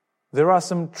There are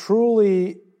some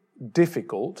truly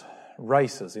difficult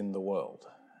races in the world.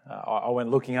 I went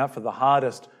looking up for the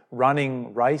hardest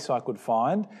running race I could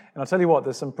find, and I'll tell you what,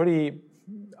 there's some pretty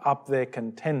up there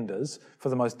contenders for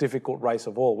the most difficult race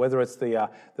of all, whether it's the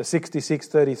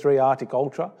 6633 Arctic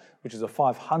Ultra, which is a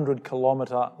 500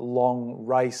 kilometre long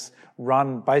race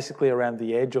run basically around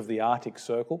the edge of the Arctic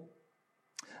Circle,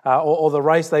 or the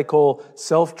race they call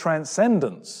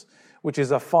Self-Transcendence, which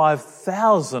is a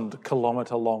 5,000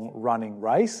 kilometre long running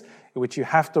race, which you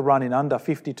have to run in under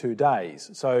 52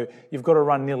 days. So you've got to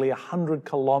run nearly 100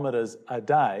 kilometres a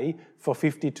day for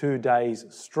 52 days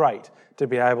straight to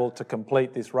be able to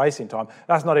complete this race in time.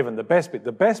 That's not even the best bit.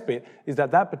 The best bit is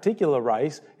that particular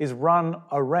race is run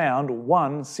around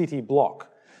one city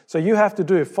block. So you have to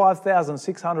do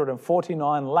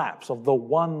 5,649 laps of the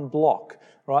one block,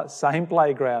 right? Same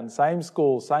playground, same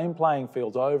school, same playing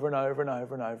fields over and over and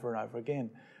over and over and over again.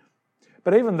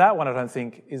 But even that one I don't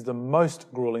think is the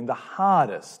most grueling, the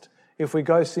hardest, if we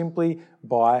go simply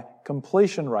by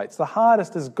completion rates. The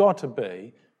hardest has got to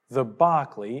be the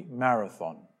Barkley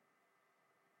Marathon.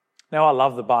 Now, I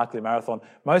love the Barkley Marathon,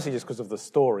 mostly just because of the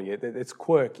story. It's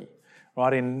quirky.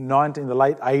 Right, in the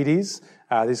late 80s,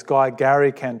 this guy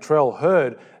Gary Cantrell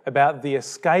heard about the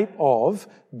escape of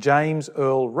James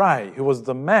Earl Ray, who was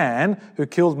the man who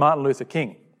killed Martin Luther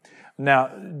King.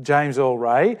 Now, James Earl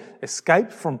Ray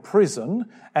escaped from prison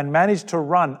and managed to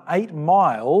run 8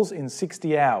 miles in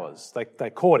 60 hours. They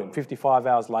caught him 55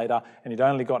 hours later, and he'd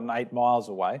only gotten 8 miles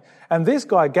away. And this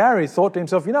guy, Gary, thought to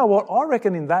himself, you know what, I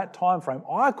reckon in that time frame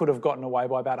I could have gotten away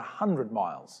by about 100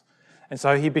 miles. And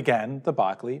so he began the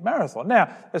Barkley Marathon.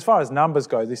 Now, as far as numbers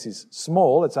go, this is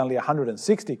small. It's only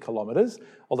 160 kilometres,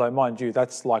 although, mind you,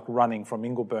 that's like running from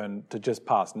Ingleburn to just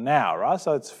past Nowra,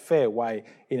 so it's a fair way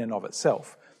in and of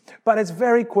itself. But it's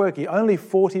very quirky. Only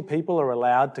 40 people are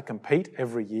allowed to compete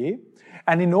every year.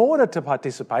 And in order to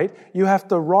participate, you have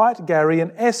to write Gary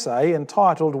an essay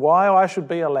entitled Why I Should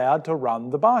Be Allowed to Run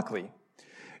the Barkley.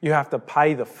 You have to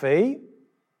pay the fee,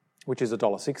 which is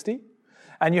 $1.60.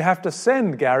 And you have to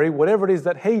send Gary whatever it is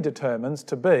that he determines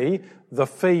to be the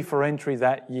fee for entry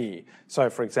that year.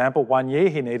 So, for example, one year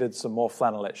he needed some more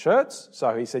flannelette shirts.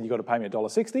 So he said, you've got to pay me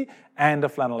 $1.60 and a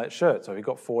flannelette shirt. So he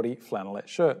got 40 flannelette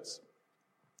shirts.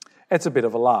 It's a bit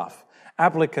of a laugh.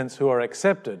 Applicants who are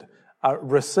accepted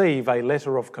receive a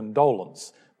letter of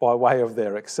condolence by way of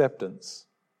their acceptance.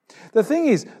 The thing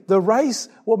is, the race,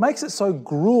 what makes it so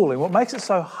grueling, what makes it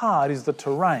so hard is the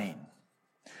terrain.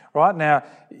 Right now,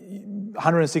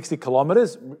 160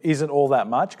 kilometres isn't all that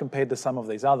much compared to some of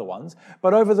these other ones,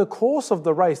 but over the course of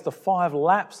the race, the 5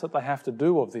 laps that they have to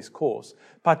do of this course,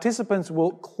 participants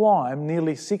will climb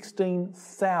nearly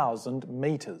 16,000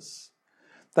 metres.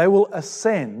 They will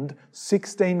ascend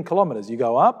 16 kilometres. You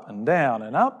go up and down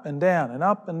and up and down and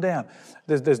up and down.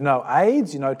 There's no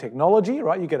aids, no technology,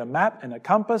 right? You get a map and a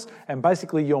compass, and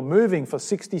basically you're moving for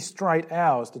 60 straight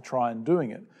hours to try and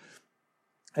doing it.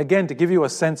 Again, to give you a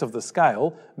sense of the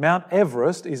scale, Mount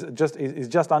Everest is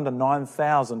just under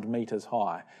 9,000 metres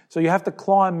high. So you have to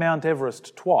climb Mount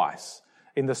Everest twice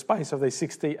in the space of these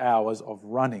 60 hours of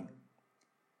running.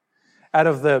 Out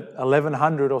of the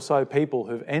 1,100 or so people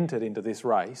who've entered into this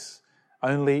race,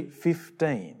 only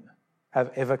 15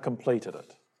 have ever completed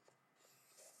it.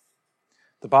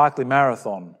 The Barkley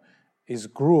Marathon is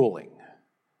grueling.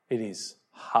 It is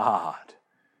hard.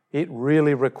 It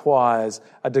really requires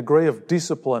a degree of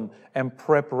discipline and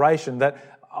preparation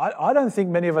that I don't think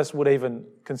many of us would even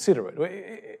consider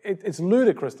it. It's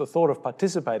ludicrous, the thought of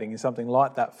participating in something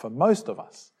like that for most of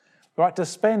us. Right? To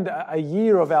spend a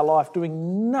year of our life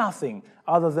doing nothing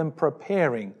other than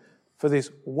preparing for this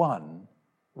one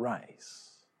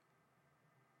race.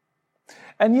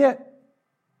 And yet,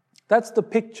 that's the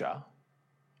picture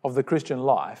of the Christian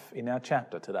life in our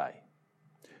chapter today.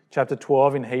 Chapter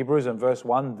 12 in Hebrews and verse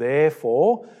 1,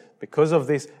 therefore, because of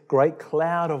this great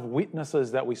cloud of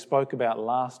witnesses that we spoke about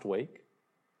last week,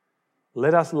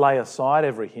 let us lay aside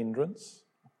every hindrance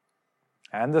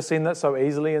and the sin that so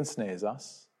easily ensnares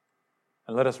us,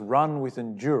 and let us run with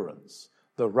endurance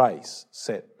the race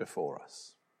set before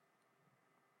us.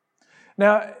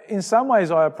 Now, in some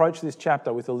ways I approach this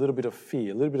chapter with a little bit of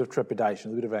fear, a little bit of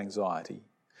trepidation, a little bit of anxiety.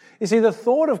 You see, the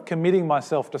thought of committing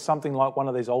myself to something like one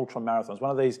of these ultra marathons,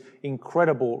 one of these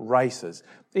incredible races,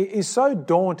 is so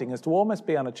daunting as to almost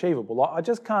be unachievable. I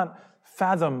just can't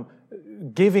fathom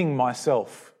giving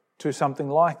myself to something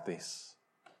like this.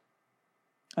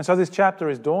 And so this chapter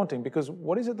is daunting because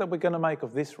what is it that we're going to make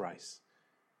of this race,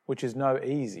 which is no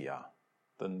easier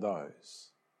than those?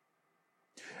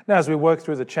 Now, as we work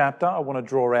through the chapter, I want to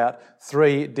draw out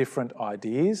 3 different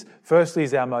ideas. Firstly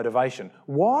is our motivation.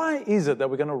 Why is it that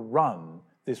we're going to run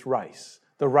this race,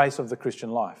 the race of the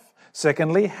Christian life?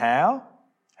 Secondly, how?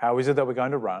 How is it that we're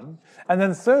going to run? And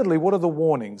then thirdly, what are the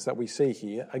warnings that we see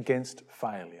here against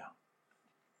failure?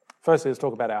 Firstly, let's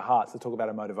talk about our hearts. Let's talk about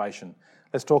our motivation.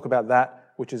 Let's talk about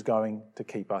that which is going to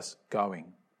keep us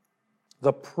going.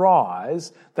 The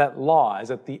prize that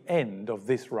lies at the end of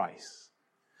this race.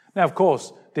 Now, of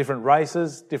course, different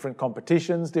races, different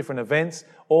competitions, different events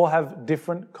all have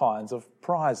different kinds of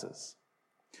prizes.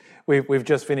 We've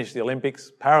just finished the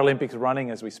Olympics, Paralympics running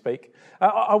as we speak.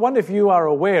 I wonder if you are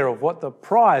aware of what the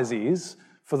prize is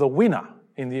for the winner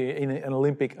in an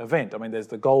Olympic event. I mean, there's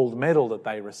the gold medal that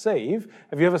they receive.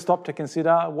 Have you ever stopped to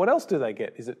consider what else do they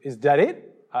get? Is that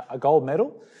it? A gold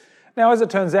medal? Now, as it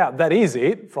turns out, that is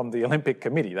it from the Olympic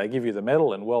Committee. They give you the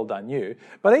medal and well done you.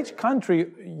 But each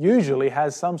country usually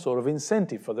has some sort of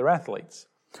incentive for their athletes.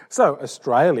 So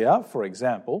Australia, for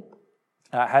example,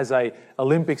 has a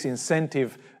Olympics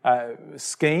incentive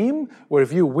scheme where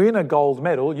if you win a gold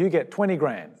medal, you get 20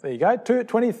 grand. There you go,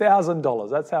 $20,000.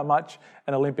 That's how much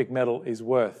an Olympic medal is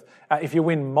worth. If you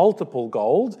win multiple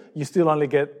golds, you still only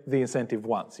get the incentive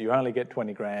once. You only get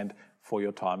 20 grand for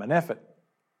your time and effort.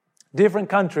 Different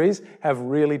countries have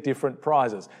really different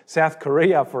prizes. South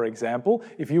Korea, for example,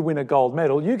 if you win a gold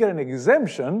medal, you get an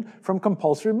exemption from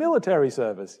compulsory military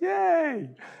service.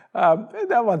 Yay!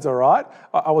 That one's all right.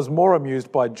 I was more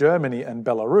amused by Germany and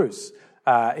Belarus.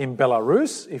 In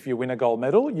Belarus, if you win a gold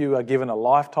medal, you are given a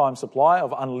lifetime supply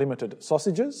of unlimited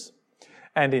sausages.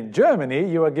 And in Germany,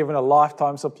 you are given a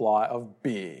lifetime supply of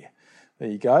beer. There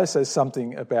you go. Says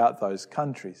something about those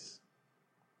countries.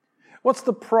 What's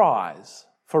the prize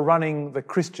for running the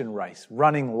Christian race,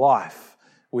 running life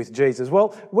with Jesus?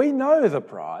 Well, we know the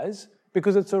prize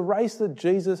because it's a race that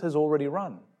Jesus has already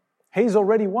run. He's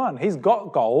already won. He's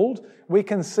got gold. We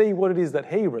can see what it is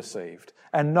that he received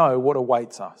and know what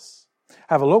awaits us.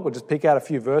 Have a look. We'll just pick out a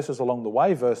few verses along the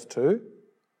way. Verse 2.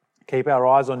 Keep our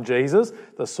eyes on Jesus,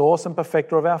 the source and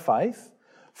perfecter of our faith.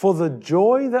 For the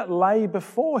joy that lay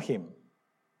before him,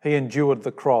 he endured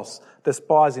the cross,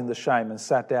 despising the shame, and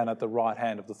sat down at the right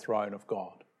hand of the throne of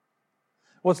God.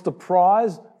 What's the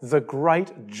prize? The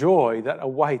great joy that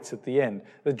awaits at the end.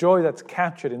 The joy that's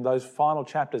captured in those final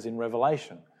chapters in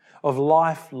Revelation, of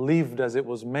life lived as it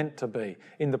was meant to be,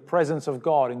 in the presence of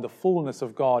God, in the fullness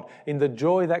of God, in the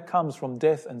joy that comes from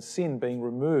death and sin being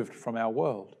removed from our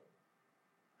world.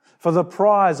 For the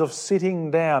prize of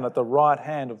sitting down at the right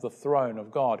hand of the throne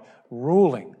of God,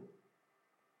 ruling.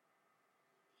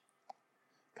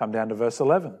 Come down to verse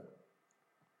 11.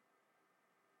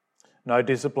 No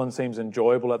discipline seems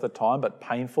enjoyable at the time, but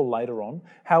painful later on.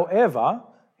 However,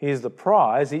 here's the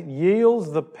prize, it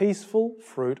yields the peaceful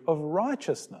fruit of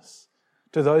righteousness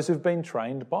to those who've been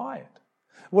trained by it.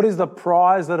 What is the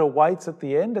prize that awaits at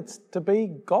the end? It's to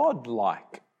be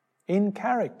God-like in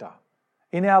character,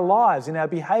 in our lives, in our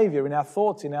behaviour, in our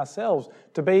thoughts, in ourselves,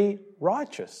 to be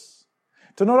righteous.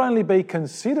 To not only be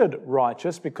considered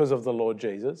righteous because of the Lord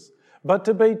Jesus, but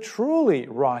to be truly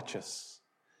righteous,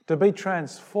 to be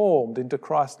transformed into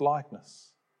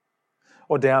Christ-likeness.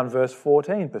 Or down verse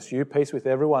 14, pursue peace with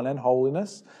everyone and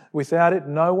holiness. Without it,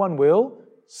 no one will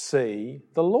see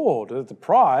the Lord. The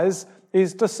prize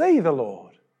is to see the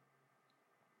Lord,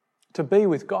 to be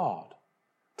with God,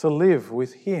 to live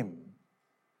with him,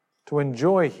 to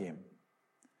enjoy him.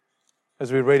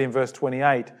 As we read in verse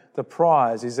 28, the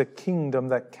prize is a kingdom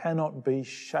that cannot be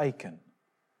shaken,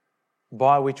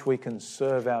 by which we can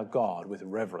serve our God with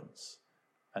reverence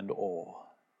and awe.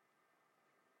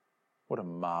 What a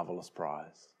marvellous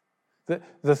prize.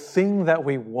 The thing that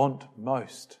we want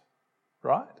most,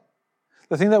 right?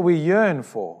 The thing that we yearn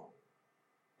for.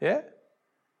 Yeah?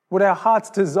 Would our hearts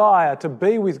desire to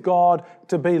be with God,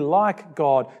 to be like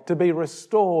God, to be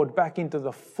restored back into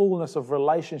the fullness of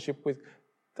relationship with...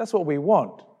 That's what we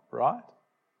want, right?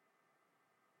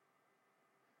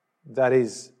 That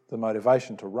is the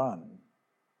motivation to run.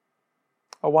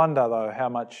 I wonder, though, how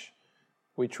much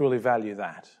we truly value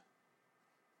that.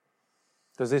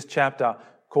 Does this chapter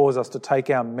cause us to take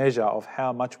our measure of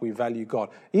how much we value God?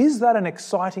 Is that an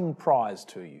exciting prize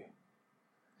to you?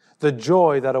 The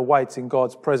joy that awaits in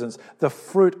God's presence, the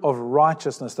fruit of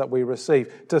righteousness that we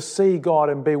receive, to see God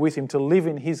and be with him, to live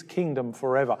in his kingdom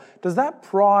forever. Does that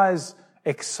prize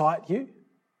excite you?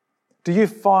 Do you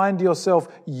find yourself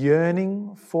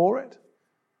yearning for it?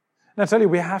 And I tell you,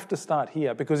 we have to start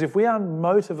here, because if we are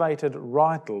motivated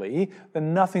rightly,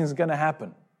 then nothing's going to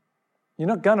happen. You're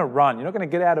not going to run. You're not going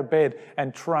to get out of bed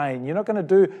and train. You're not going to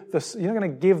do this. You're not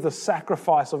going to give the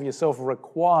sacrifice of yourself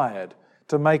required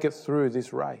to make it through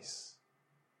this race.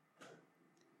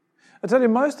 I tell you,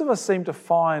 most of us seem to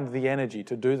find the energy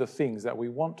to do the things that we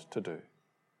want to do.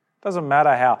 It doesn't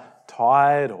matter how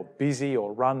tired or busy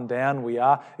or run down we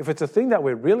are, if it's a thing that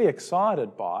we're really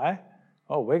excited by,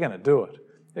 we're going to do it.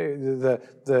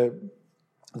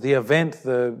 The event,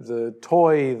 the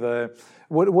toy,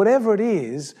 whatever it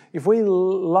is, if we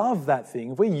love that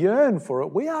thing, if we yearn for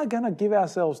it, we are going to give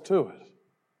ourselves to it.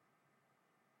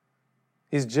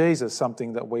 Is Jesus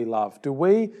something that we love? Do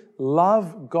we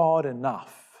love God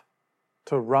enough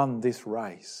to run this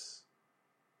race?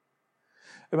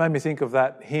 It made me think of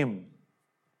that hymn,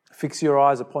 Fix Your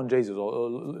Eyes Upon Jesus, or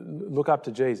Look Up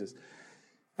to Jesus.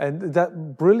 And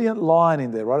that brilliant line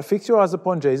in there, right? Fix your eyes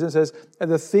upon Jesus. It says,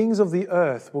 and the things of the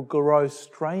earth will grow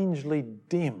strangely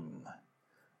dim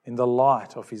in the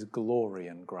light of his glory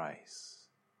and grace.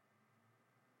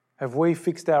 Have we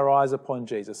fixed our eyes upon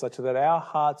Jesus such that our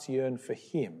hearts yearn for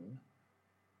him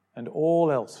and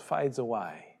all else fades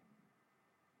away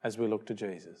as we look to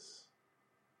Jesus?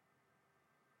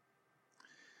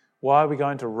 Why are we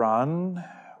going to run?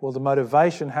 Well, the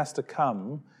motivation has to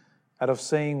come out of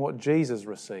seeing what Jesus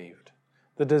received.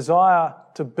 The desire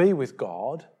to be with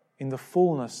God in the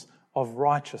fullness of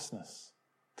righteousness,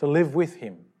 to live with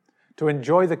him, to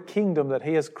enjoy the kingdom that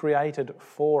he has created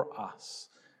for us,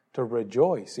 to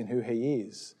rejoice in who he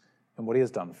is and what he has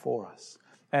done for us.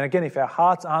 And again, if our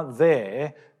hearts aren't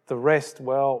there, the rest,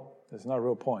 well, there's no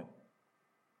real point.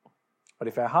 But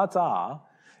if our hearts are,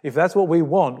 if that's what we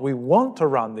want to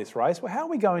run this race, well, how are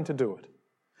we going to do it?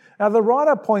 Now, the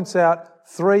writer points out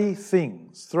three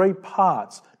things, three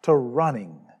parts to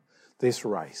running this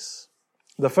race.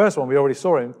 The first one we already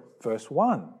saw in verse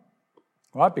 1.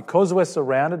 Right? Because we're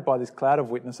surrounded by this cloud of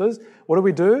witnesses,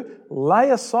 what do? Lay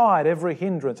aside every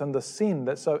hindrance and the sin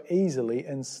that so easily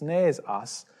ensnares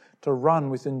us to run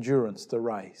with endurance the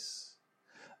race.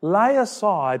 Lay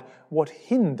aside what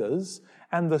hinders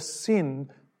and the sin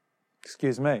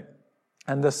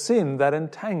that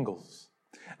entangles.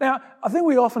 Now, I think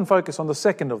we often focus on the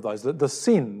second of those, the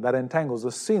sin that entangles,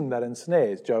 the sin that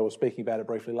ensnares. Joe was speaking about it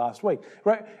briefly last week.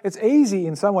 Right? It's easy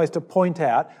in some ways to point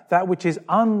out that which is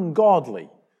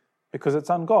ungodly because it's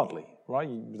ungodly. Right?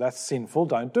 That's sinful,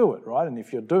 don't do it. Right? And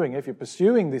if you're doing it, if you're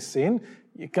pursuing this sin,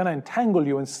 it's going to entangle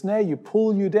you, ensnare you,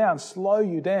 pull you down, slow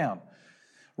you down.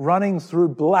 Running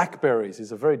through blackberries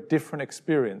is a very different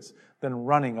experience than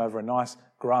running over a nice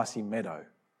grassy meadow.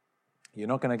 You're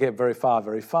not going to get very far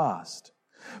very fast.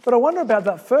 But I wonder about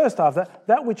that first half,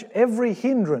 that which every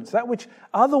hindrance, that which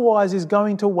otherwise is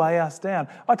going to weigh us down.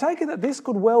 I take it that this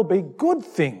could well be good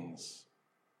things.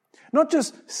 Not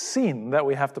just sin that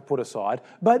we have to put aside,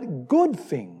 but good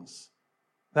things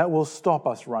that will stop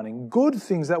us running, good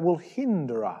things that will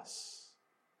hinder us.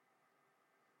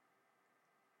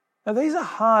 Now, these are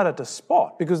harder to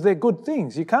spot because they're good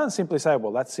things. You can't simply say,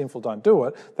 well, that's sinful, don't do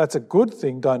it. That's a good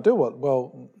thing, don't do it.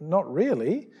 Well, not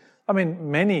really. I mean,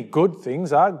 many good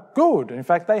things are good. In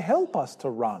fact, they help us to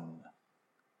run.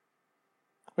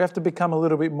 We have to become a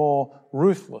little bit more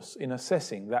ruthless in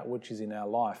assessing that which is in our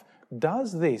life.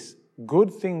 Does this,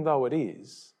 good thing though it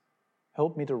is,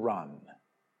 help me to run?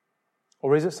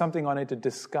 Or is it something I need to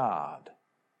discard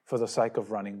for the sake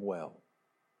of running well?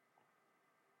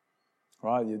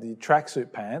 Right? The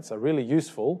tracksuit pants are really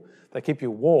useful. They keep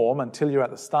you warm until you're at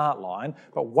the start line.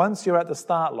 But once you're at the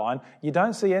start line, you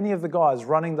don't see any of the guys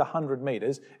running the 100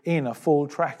 metres in a full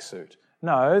tracksuit.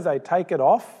 No, they take it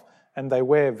off and they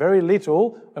wear very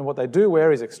little, and what they do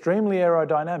wear is extremely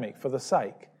aerodynamic for the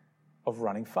sake of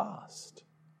running fast.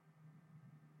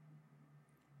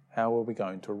 How are we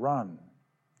going to run?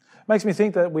 Makes me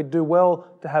think that we'd do well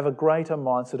to have a greater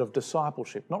mindset of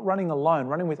discipleship, not running alone,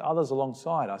 running with others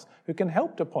alongside us who can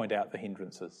help to point out the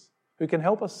hindrances, who can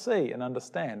help us see and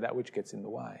understand that which gets in the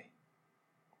way.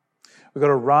 We've got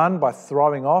to run by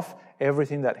throwing off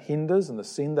everything that hinders and the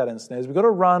sin that ensnares. We've got to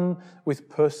run with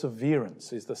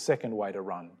perseverance is the second way to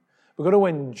run. We've got to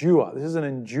endure. This is an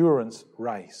endurance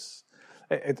race.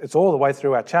 It's all the way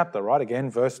through our chapter, right? Again,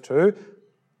 verse 2.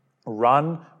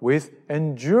 Run with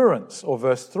endurance. Or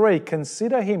verse 3,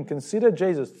 consider him, consider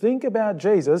Jesus. Think about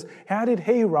Jesus. How did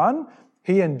he run?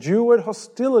 He endured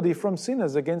hostility from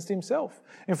sinners against himself.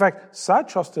 In fact,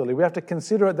 such hostility, we have to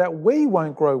consider it that we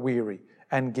won't grow weary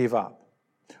and give up.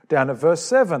 Down at verse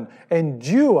 7,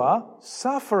 endure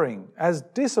suffering as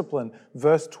discipline.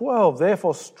 Verse 12,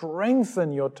 therefore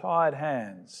strengthen your tired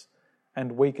hands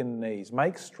and weakened knees.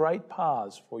 Make straight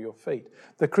paths for your feet.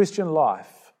 The Christian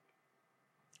life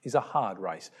is a hard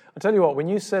race. I tell you what, when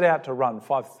you set out to run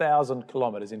 5,000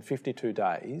 kilometres in 52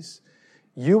 days,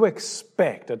 you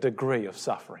expect a degree of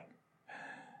suffering.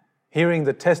 Hearing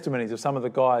the testimonies of some of the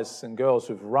guys and girls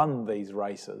who've run these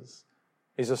races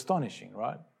is astonishing,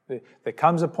 right? There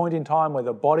comes a point in time where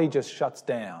the body just shuts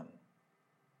down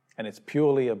and it's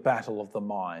purely a battle of the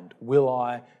mind. Will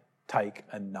I take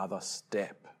another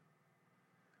step?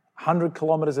 100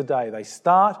 kilometres a day. They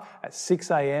start at 6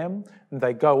 a.m. and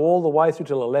they go all the way through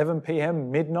till 11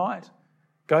 p.m, midnight.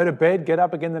 Go to bed, get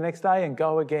up again the next day and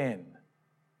go again.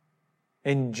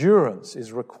 Endurance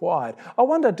is required. I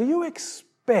wonder, do you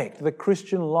expect the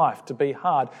Christian life to be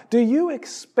hard? Do you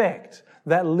expect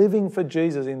that living for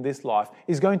Jesus in this life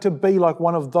is going to be like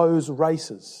one of those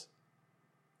races?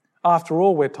 After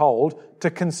all, we're told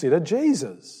to consider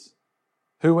Jesus,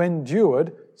 who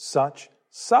endured such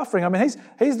suffering. I mean,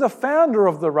 he's the founder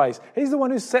of the race. He's the one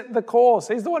who set the course.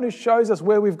 He's the one who shows us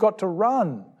where we've got to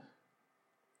run.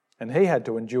 And he had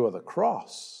to endure the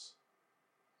cross.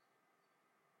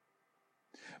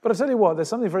 But I tell you what, there's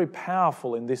something very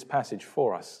powerful in this passage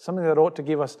for us, something that ought to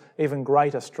give us even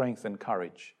greater strength and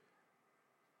courage.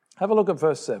 Have a look at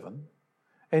verse 7.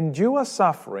 Endure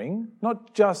suffering,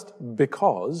 not just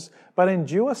because, but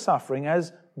endure suffering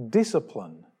as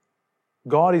discipline.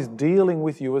 God is dealing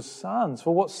with you as sons.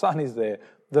 For what son is there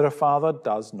that a father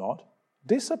does not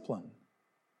discipline?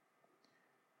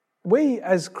 We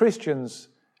as Christians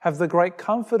have the great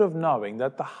comfort of knowing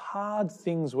that the hard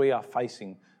things we are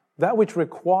facing, that which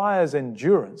requires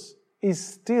endurance, is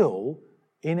still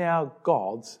in our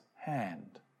God's hand.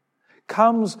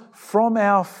 Comes from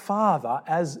our Father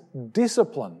as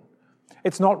discipline.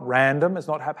 It's not random, it's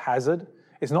not haphazard,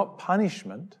 it's not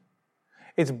punishment.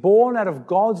 It's born out of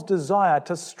God's desire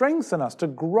to strengthen us, to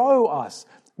grow us.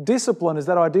 Discipline is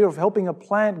that idea of helping a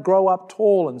plant grow up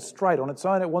tall and straight. On its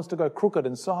own, it wants to go crooked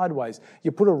and sideways.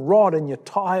 You put a rod and you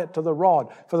tie it to the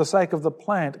rod for the sake of the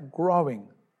plant growing.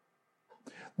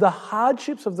 The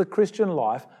hardships of the Christian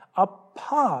life are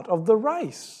part of the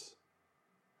race.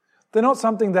 They're not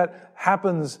something that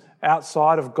happens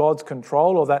outside of God's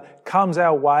control or that comes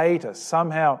our way to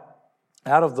somehow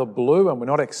out of the blue and we're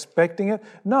not expecting it.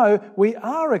 No, we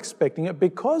are expecting it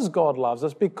because God loves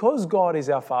us, because God is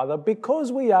our Father,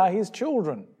 because we are His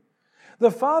children.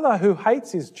 The father who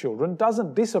hates his children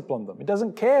doesn't discipline them. He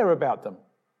doesn't care about them.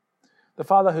 The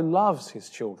father who loves his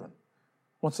children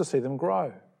wants to see them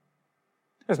grow.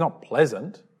 It's not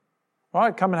pleasant. All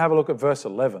right, come and have a look at verse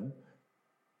 11.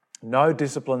 No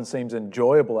discipline seems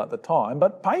enjoyable at the time,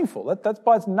 but painful. That's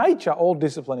by its nature, all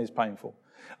discipline is painful.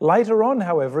 Later on,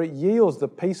 however, it yields the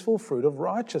peaceful fruit of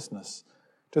righteousness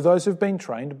to those who've been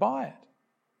trained by it.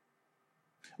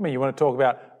 I mean, you want to talk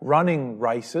about running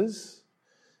races,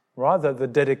 right? The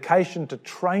dedication to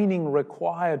training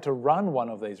required to run one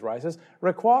of these races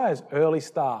requires early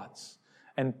starts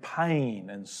and pain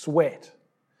and sweat.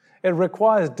 It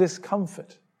requires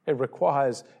discomfort. It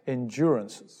requires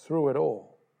endurance through it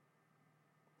all.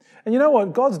 And you know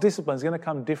what? God's discipline is going to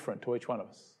come different to each one of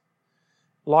us.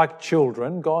 Like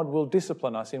children, God will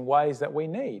discipline us in ways that we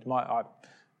need. I have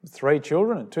 3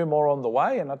 children and 2 more on the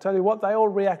way, and I tell you what, they all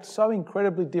react so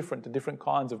incredibly different to different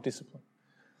kinds of discipline.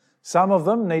 Some of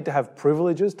them need to have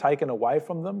privileges taken away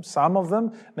from them. Some of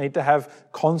them need to have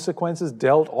consequences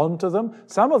dealt onto them.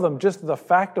 Some of them, just the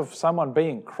fact of someone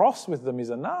being cross with them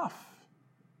is enough.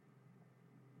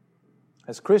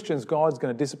 As Christians, God's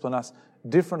going to discipline us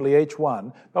differently, each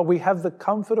one, but we have the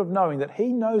comfort of knowing that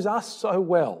He knows us so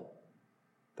well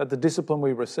that the discipline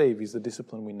we receive is the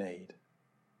discipline we need.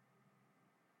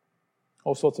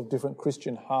 All sorts of different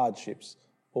Christian hardships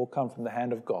all come from the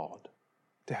hand of God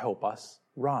to help us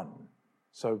run.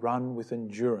 So run with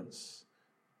endurance.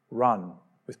 Run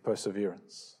with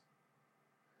perseverance.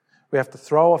 We have to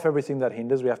throw off everything that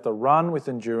hinders. We have to run with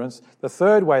endurance. The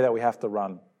third way that we have to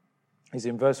run is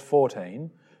in verse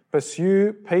 14.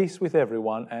 Pursue peace with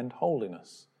everyone and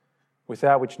holiness,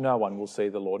 without which no one will see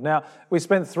the Lord. Now, we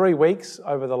spent 3 weeks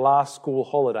over the last school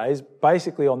holidays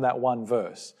basically on that one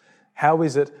verse. How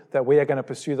is it that we are going to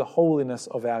pursue the holiness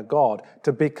of our God,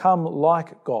 to become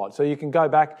like God? So you can go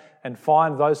back and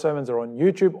find those sermons are on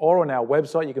YouTube or on our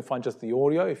website. You can find just the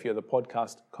audio if you're the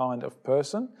podcast kind of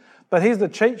person. But here's the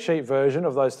cheat sheet version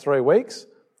of those 3 weeks.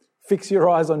 Fix your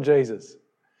eyes on Jesus.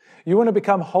 You want to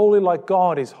become holy like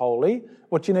God is holy.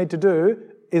 What you need to do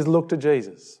is look to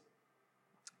Jesus.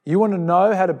 You want to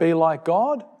know how to be like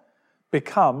God?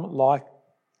 Become like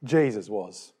Jesus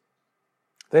was.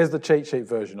 There's the cheat sheet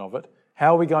version of it.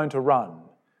 How are we going to run?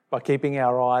 By keeping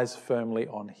our eyes firmly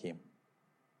on Him.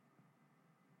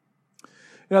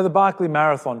 You know, the Barkley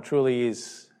Marathon truly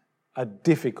is a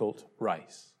difficult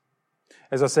race.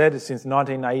 As I said, since the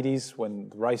 1980s, when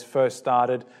the race first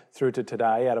started, through to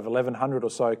today, out of 1,100 or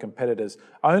so competitors,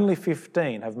 only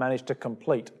 15 have managed to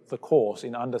complete the course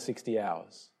in under 60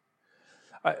 hours.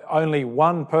 Only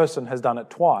one person has done it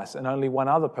twice, and only one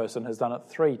other person has done it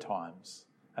 3 times.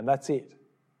 And that's it.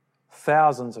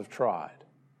 Thousands have tried.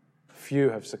 few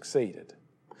have succeeded.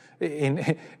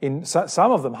 In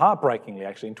some of them, heartbreakingly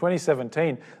actually, in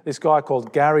 2017, this guy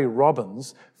called Gary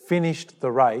Robbins finished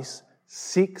the race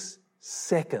 6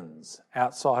 seconds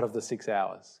outside of the 6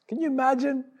 hours. Can you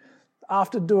imagine?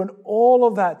 After doing all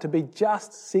of that, to be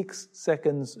just 6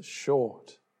 seconds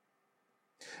short.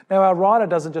 Now, our writer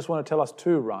doesn't just want to tell us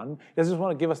to run. He doesn't just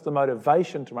want to give us the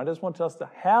motivation to run. He doesn't want to tell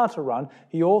us how to run.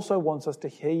 He also wants us to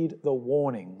heed the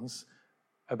warnings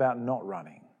about not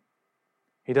running.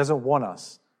 He doesn't want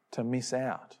us to miss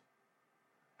out.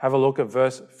 Have a look at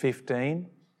verse 15.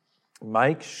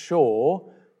 Make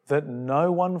sure that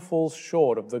no one falls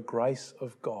short of the grace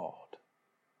of God.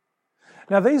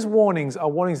 Now, these warnings are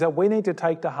warnings that we need to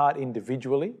take to heart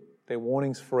individually. They're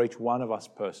warnings for each one of us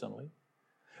personally.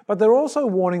 But they're also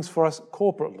warnings for us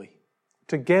corporately,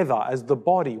 together as the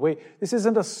body. This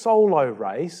isn't a solo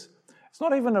race. It's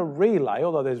not even a relay,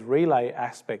 although there's relay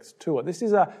aspects to it. This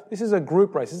is a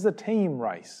group race. This is a team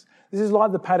race. This is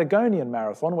like the Patagonian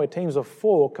Marathon, where teams of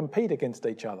 4 compete against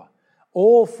each other.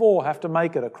 All 4 have to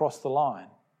make it across the line.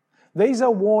 These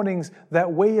are warnings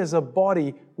that we as a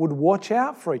body would watch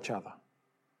out for each other.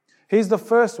 Here's the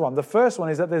first one. The first one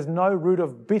is that there's no root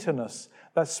of bitterness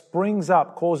that springs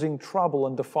up, causing trouble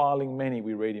and defiling many,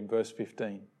 we read in verse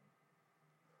 15.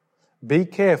 Be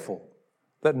careful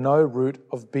that no root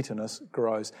of bitterness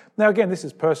grows. Now again, this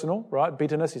is personal, right?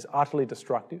 Bitterness is utterly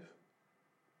destructive.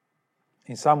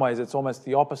 In some ways, it's almost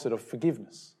the opposite of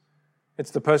forgiveness.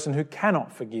 It's the person who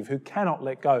cannot forgive, who cannot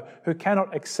let go, who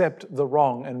cannot accept the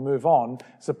wrong and move on.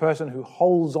 It's the person who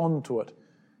holds on to it.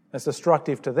 It's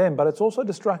destructive to them, but it's also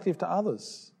destructive to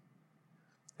others.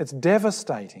 It's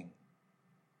devastating.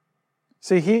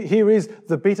 See, here is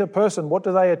the bitter person. What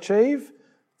do they achieve?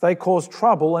 They cause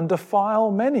trouble and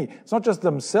defile many. It's not just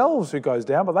themselves who goes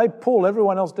down, but they pull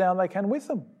everyone else down they can with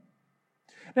them.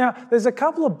 Now, there's a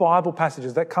couple of Bible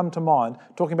passages that come to mind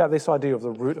talking about this idea of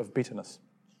the root of bitterness.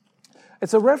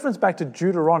 It's a reference back to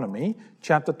Deuteronomy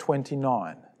chapter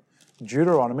 29.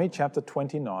 Deuteronomy chapter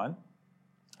 29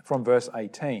 from verse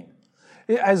 18.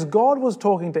 As God was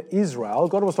talking to Israel,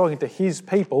 God was talking to his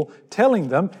people, telling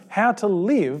them how to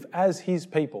live as his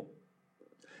people,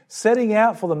 setting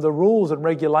out for them the rules and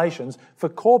regulations for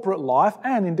corporate life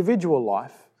and individual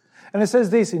life. And it says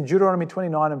this in Deuteronomy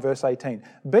 29 and verse 18,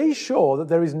 be sure that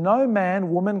there is no man,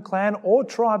 woman, clan or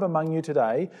tribe among you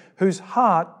today whose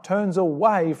heart turns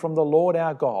away from the Lord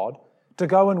our God to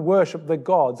go and worship the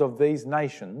gods of these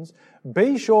nations.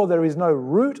 Be sure there is no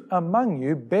root among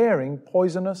you bearing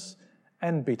poisonous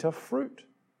and bitter fruit.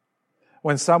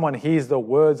 When someone hears the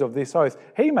words of this oath,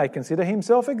 he may consider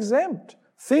himself exempt,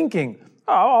 thinking,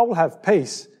 I'll have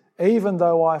peace, even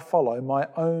though I follow my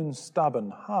own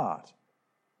stubborn heart.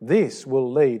 This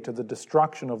will lead to the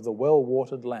destruction of the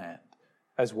well-watered land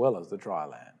as well as the dry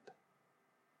land.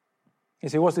 You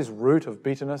see, what's this root of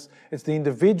bitterness? It's the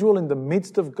individual in the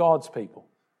midst of God's people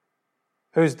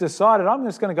who's decided, I'm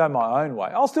just going to go my own way.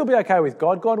 I'll still be okay with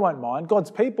God. God won't mind. God's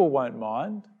people won't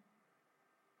mind.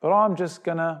 But I'm just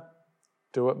going to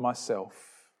do it myself.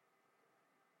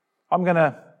 I'm going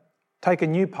to take a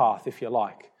new path, if you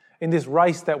like, in this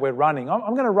race that we're running.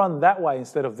 I'm going to run that way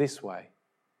instead of this way.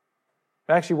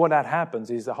 But actually what that happens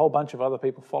is a whole bunch of other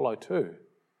people follow too,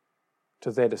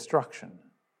 to their destruction.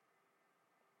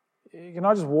 Can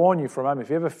I just warn you for a moment, if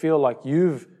you ever feel like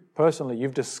you've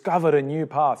discovered a new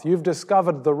path, you've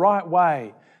discovered the right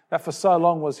way that for so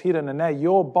long was hidden and now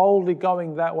you're boldly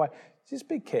going that way, just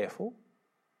be careful.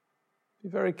 Be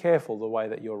very careful the way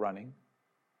that you're running.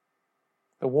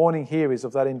 The warning here is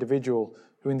of that individual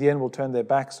who in the end will turn their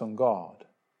backs on God.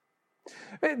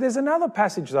 There's another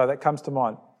passage, though, that comes to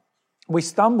mind. We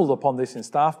stumbled upon this in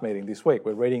staff meeting this week.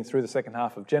 We're reading through the second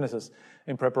half of Genesis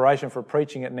in preparation for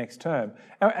preaching it next term.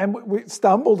 And we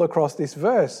stumbled across this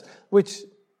verse, which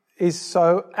is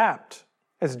so apt.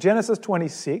 It's Genesis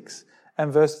 26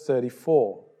 and verse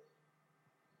 34.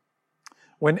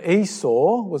 When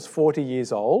Esau was 40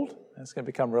 years old, that's going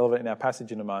to become relevant in our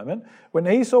passage in a moment. When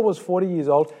Esau was 40 years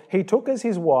old, he took as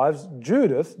his wives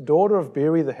Judith, daughter of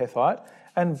Beeri the Hittite,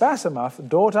 and Basemath,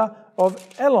 daughter of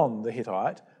Elon the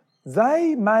Hittite.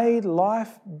 They made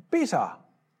life bitter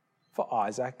for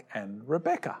Isaac and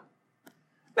Rebekah.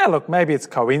 Now look, maybe it's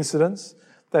coincidence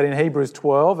that in Hebrews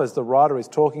 12, as the writer is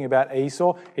talking about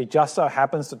Esau, he just so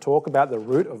happens to talk about the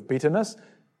root of bitterness.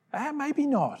 Maybe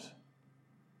not.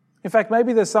 In fact,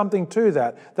 maybe there's something to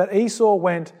that Esau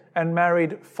went and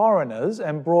married foreigners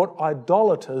and brought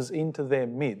idolaters into their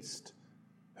midst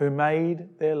who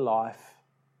made their life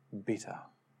bitter.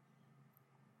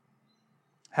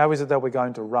 How is it that we're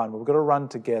going to run? We've got to run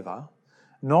together,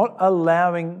 not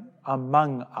allowing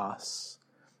among us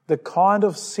the kind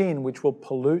of sin which will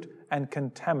pollute and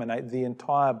contaminate the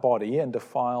entire body and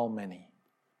defile many.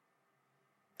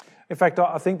 In fact,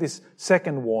 I think this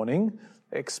second warning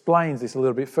explains this a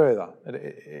little bit further.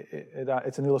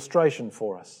 It's an illustration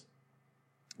for us.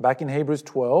 Back in Hebrews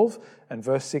 12 and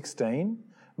verse 16,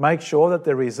 make sure that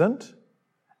there isn't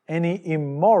any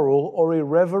immoral or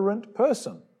irreverent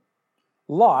person,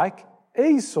 like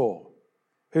Esau,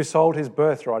 who sold his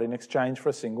birthright in exchange for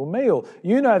a single meal.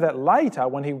 You know that later,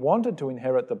 when he wanted to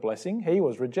inherit the blessing, he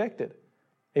was rejected,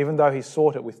 even though he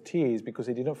sought it with tears because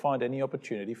he didn't find any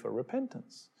opportunity for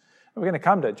repentance. And we're going to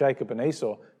come to Jacob and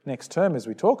Esau next term as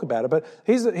we talk about it, but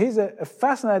here's a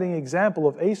fascinating example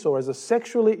of Esau as a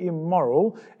sexually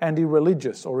immoral and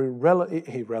irreligious or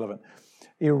irreverent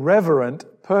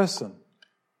person.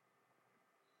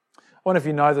 I wonder if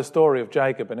you know the story of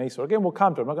Jacob and Esau. Again, we'll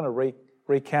come to it. I'm not going to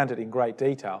recount it in great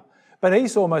detail. But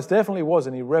Esau most definitely was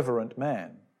an irreverent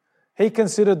man. He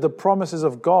considered the promises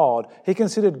of God, he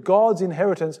considered God's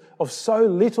inheritance of so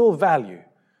little value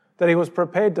that he was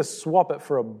prepared to swap it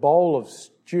for a bowl of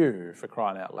stew, for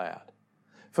crying out loud.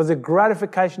 For the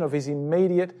gratification of his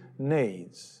immediate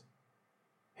needs,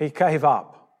 he gave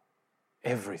up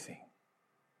everything.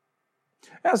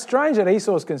 Now, it's strange that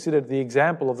Esau is considered the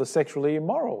example of the sexually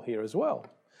immoral here as well.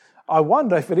 I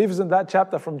wonder if it isn't that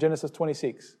chapter from Genesis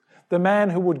 26. The man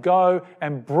who would go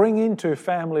and bring into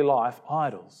family life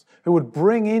idols, who would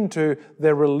bring into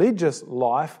their religious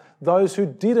life those who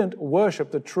didn't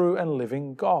worship the true and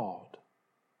living God.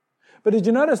 But did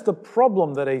you notice the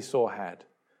problem that Esau had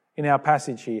in our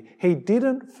passage here? He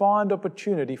didn't find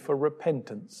opportunity for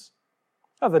repentance.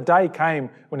 Now, the day came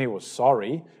when he was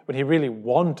sorry, when he really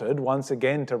wanted once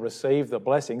again to receive the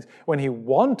blessings, when he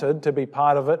wanted to be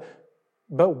part of it,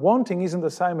 but wanting isn't the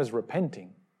same as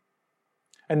repenting.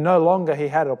 And no longer he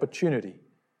had opportunity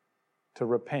to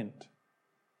repent.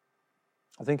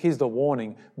 I think here's the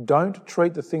warning. Don't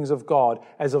treat the things of God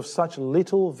as of such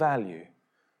little value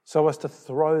so as to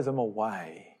throw them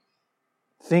away.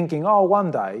 Thinking, one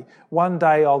day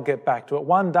I'll get back to it.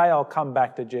 One day I'll come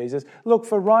back to Jesus. Look,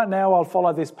 for right now I'll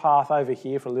follow this path over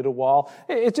here for a little while.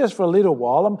 It's just for a little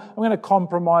while. I'm going to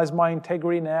compromise my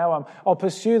integrity now. I'll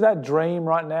pursue that dream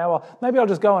right now. Maybe I'll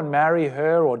just go and marry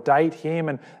her or date him.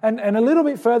 And a little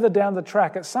bit further down the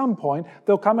track, at some point,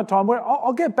 there'll come a time where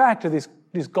I'll get back to this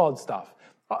God stuff.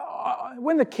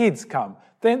 When the kids come,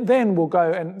 then we'll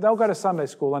go and they'll go to Sunday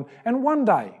school. And one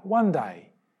day,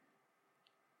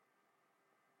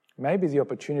 maybe the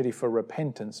opportunity for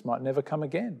repentance might never come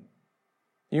again.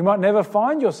 You might never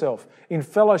find yourself in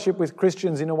fellowship with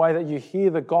Christians in a way that you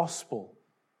hear the gospel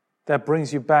that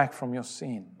brings you back from your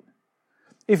sin.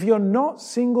 If you're not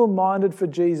single-minded for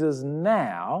Jesus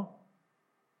now,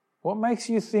 what makes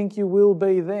you think you will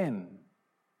be then?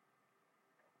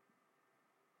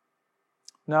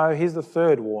 No, here's the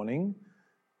third warning,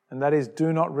 and that is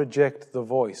do not reject the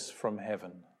voice from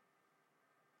heaven.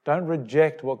 Don't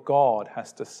reject what God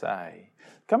has to say.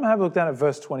 Come and have a look down at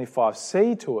verse 25.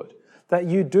 See to it that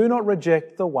you do not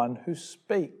reject the one who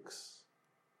speaks.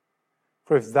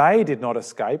 For if they did not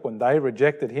escape when they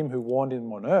rejected him who warned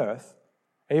them on earth,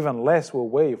 even less will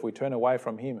we if we turn away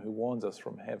from him who warns us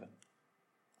from heaven.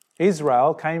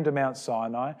 Israel came to Mount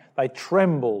Sinai. They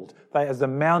trembled as the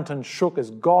mountain shook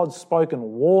as God spoke and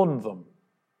warned them.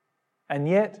 And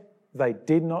yet they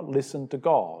did not listen to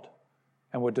God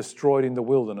and were destroyed in the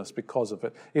wilderness because of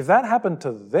it. If that happened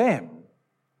to them,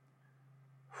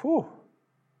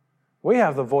 we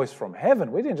have the voice from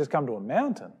heaven. We didn't just come to a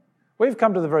mountain. We've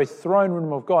come to the very throne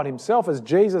room of God himself as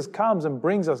Jesus comes and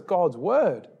brings us God's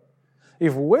word.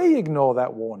 If we ignore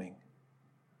that warning,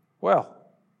 well,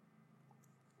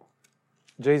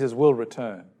 Jesus will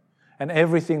return and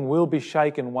everything will be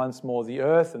shaken once more. The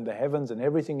earth and the heavens and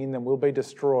everything in them will be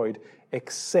destroyed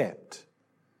except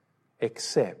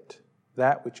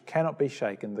that which cannot be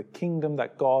shaken, the kingdom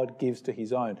that God gives to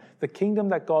his own, the kingdom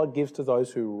that God gives to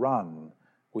those who run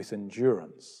with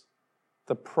endurance,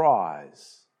 the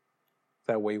prize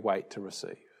that we wait to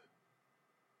receive.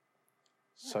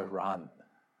 So run.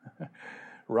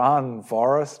 Run,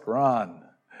 Forrest, run.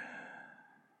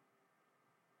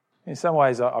 In some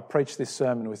ways, I preach this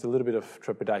sermon with a little bit of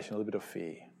trepidation, a little bit of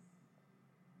fear.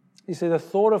 You see, the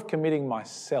thought of committing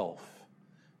myself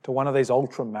to one of these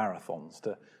ultra marathons,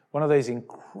 to one of these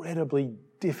incredibly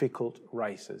difficult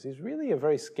races, is really a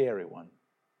very scary one.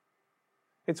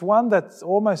 It's one that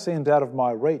almost seems out of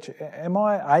my reach. Am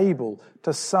I able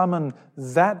to summon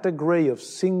that degree of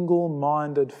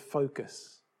single-minded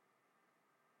focus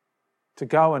to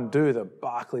go and do the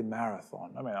Barkley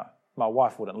Marathon? I mean, my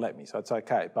wife wouldn't let me, so it's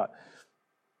okay. But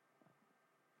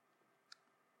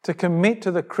to commit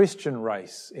to the Christian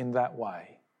race in that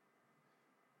way,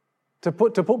 To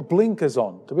put blinkers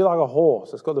on, to be like a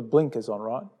horse that's got the blinkers on,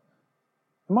 right?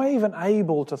 Am I even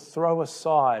able to throw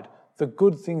aside the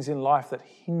good things in life that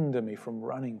hinder me from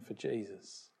running for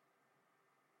Jesus?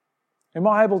 Am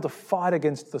I able to fight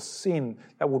against the sin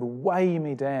that would weigh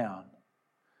me down?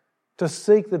 To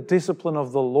seek the discipline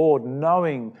of the Lord,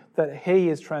 knowing that He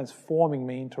is transforming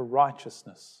me into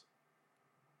righteousness?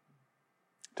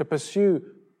 To pursue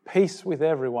peace with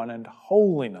everyone and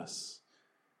holiness,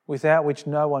 without which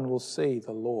no one will see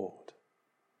the Lord?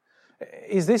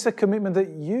 Is this a commitment that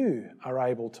you are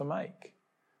able to make?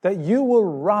 That you will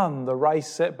run the race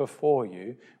set before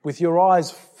you with your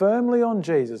eyes firmly on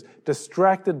Jesus,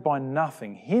 distracted by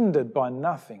nothing, hindered by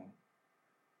nothing?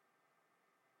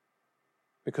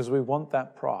 Because we want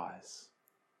that prize.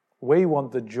 We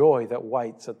want the joy that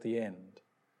waits at the end.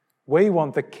 We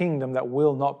want the kingdom that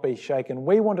will not be shaken.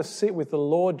 We want to sit with the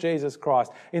Lord Jesus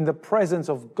Christ in the presence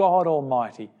of God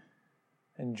Almighty,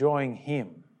 enjoying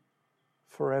Him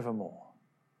forevermore.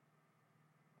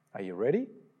 Are you ready?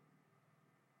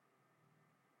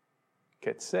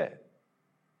 Get set.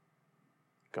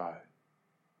 Go.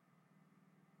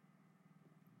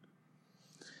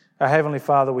 Our Heavenly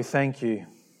Father, we thank You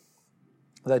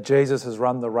that Jesus has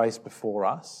run the race before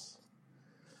us.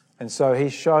 And so He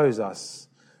shows us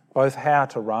both how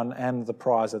to run and the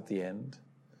prize at the end.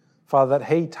 Father, that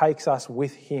He takes us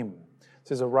with Him.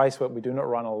 This is a race where we do not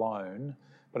run alone,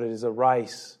 but it is a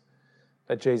race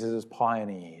that Jesus has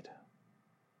pioneered.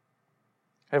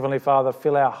 Heavenly Father,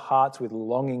 fill our hearts with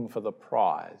longing for the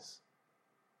prize.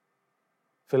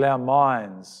 Fill our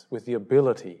minds with the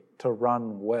ability to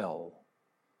run well.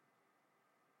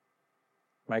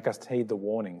 Make us heed the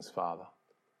warnings, Father,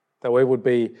 that we would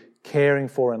be caring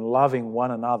for and loving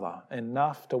one another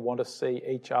enough to want to see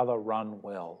each other run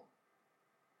well.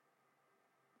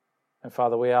 And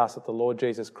Father, we ask that the Lord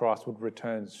Jesus Christ would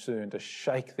return soon to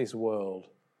shake this world,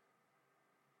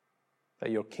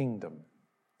 that Your kingdom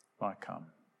might come.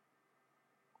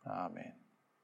 Amen.